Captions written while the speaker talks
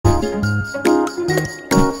Did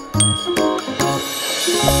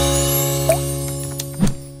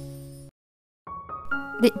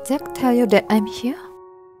Jack tell you that I'm here?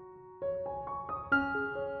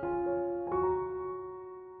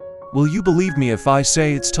 Will you believe me if I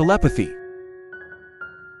say it's telepathy?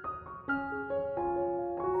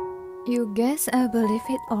 You guess I believe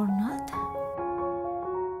it or not?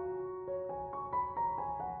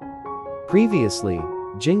 Previously,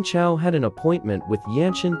 Jing Qiao had an appointment with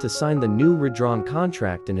Yanshen to sign the new redrawn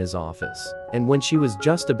contract in his office, and when she was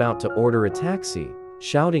just about to order a taxi,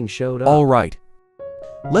 shouting showed up. All right.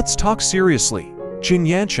 Let's talk seriously. Jin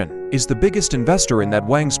Yanshen is the biggest investor in that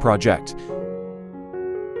Wang's project.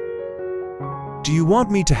 Do you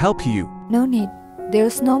want me to help you? No need.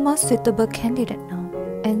 There's no more suitable candidate now,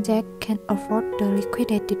 and Jack can afford the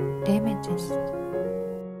liquidated damages.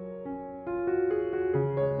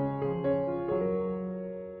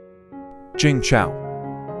 Jing Qiao.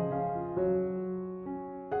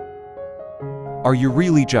 Are you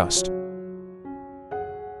really just?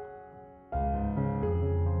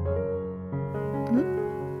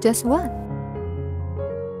 Just what?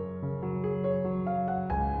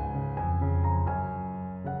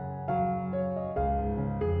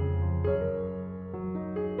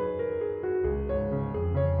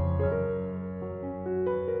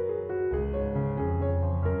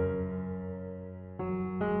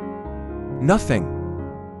 Nothing.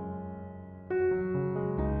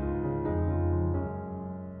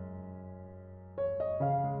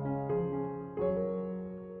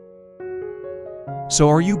 So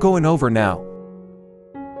are you going over now?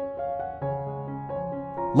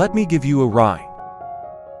 Let me give you a ride.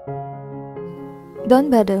 Don't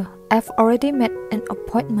bother. I've already made an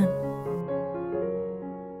appointment.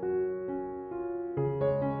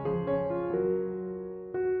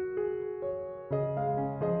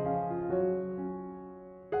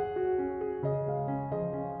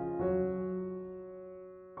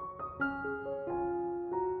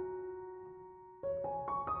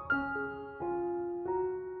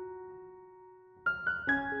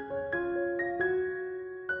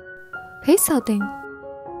 He's shouting.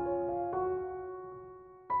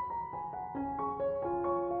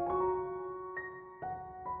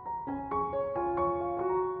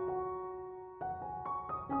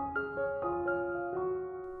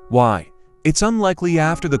 Why? It's unlikely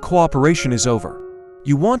after the cooperation is over.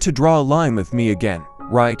 You want to draw a line with me again,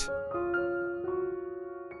 right?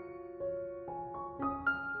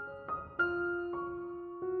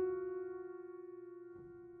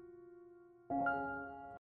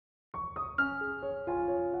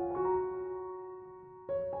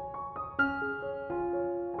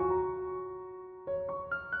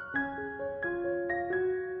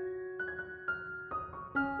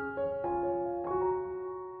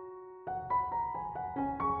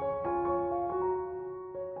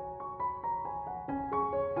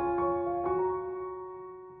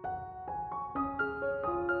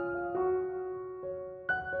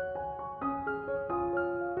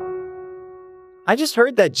 I just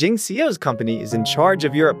heard that Jing Qiao's company is in charge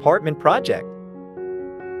of your apartment project.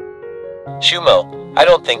 Shumo, I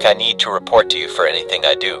don't think I need to report to you for anything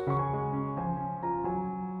I do.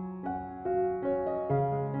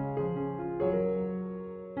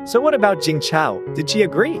 So what about Jing Qiao? Did she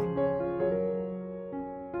agree?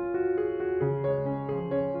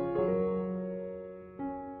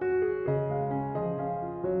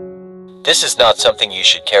 This is not something you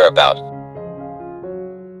should care about.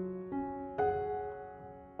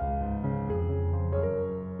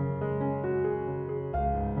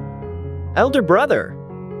 Elder brother.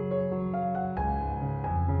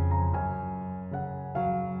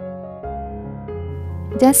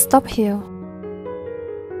 Just stop here.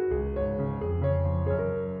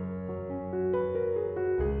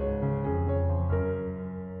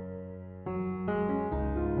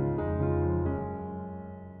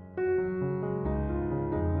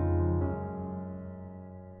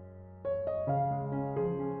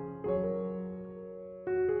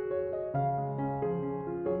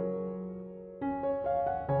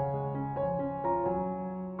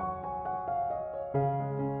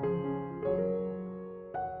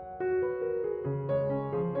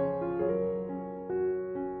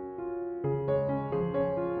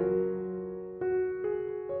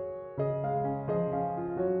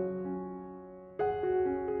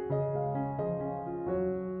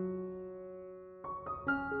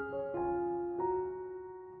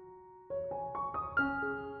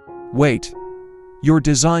 Wait. Your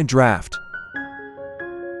design draft.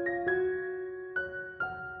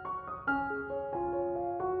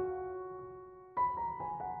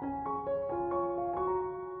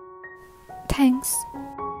 Thanks.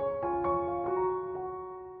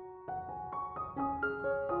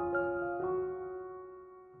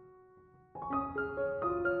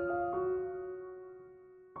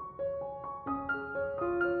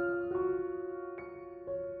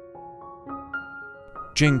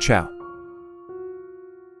 Jing Qiao.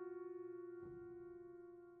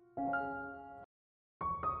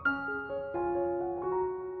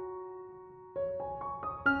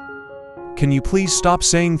 Can you please stop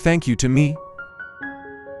saying thank you to me?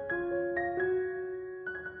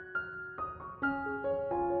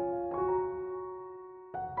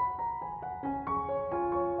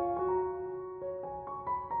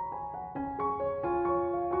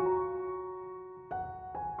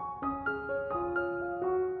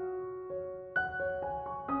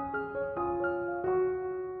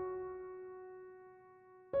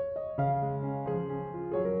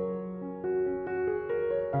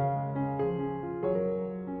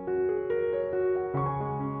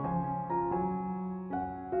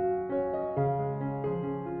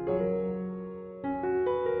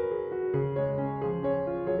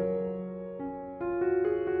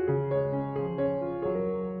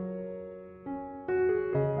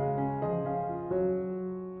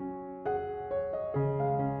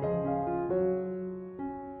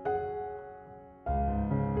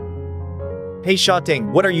 Hey Shao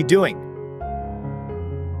Ting, what are you doing?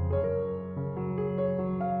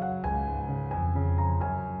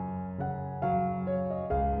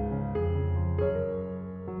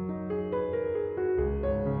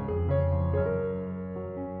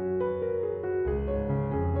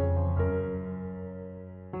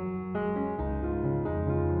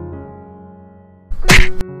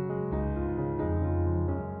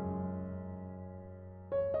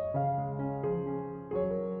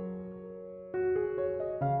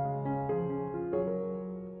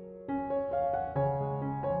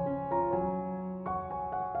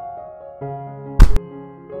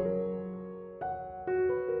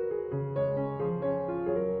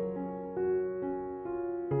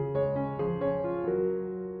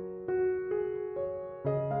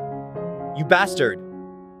 You bastard!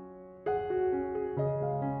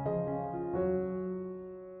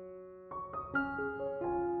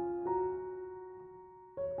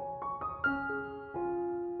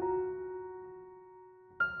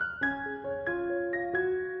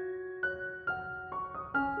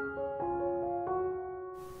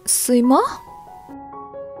 Swimmer?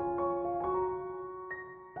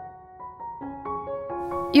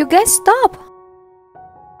 You guys stop!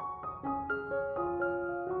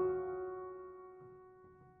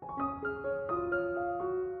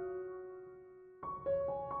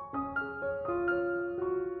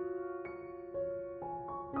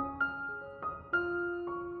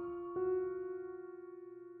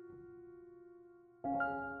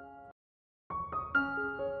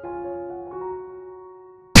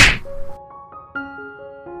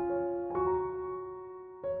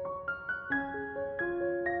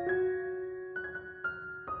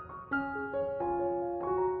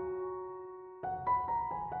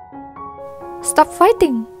 Stop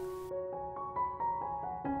fighting!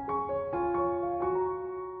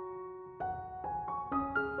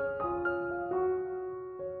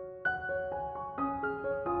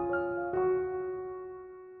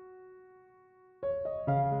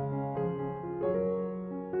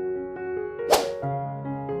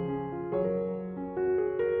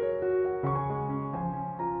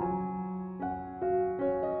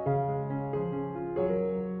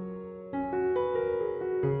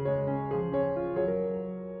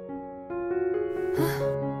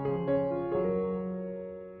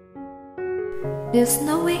 There's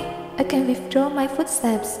no way I can withdraw my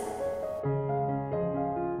footsteps.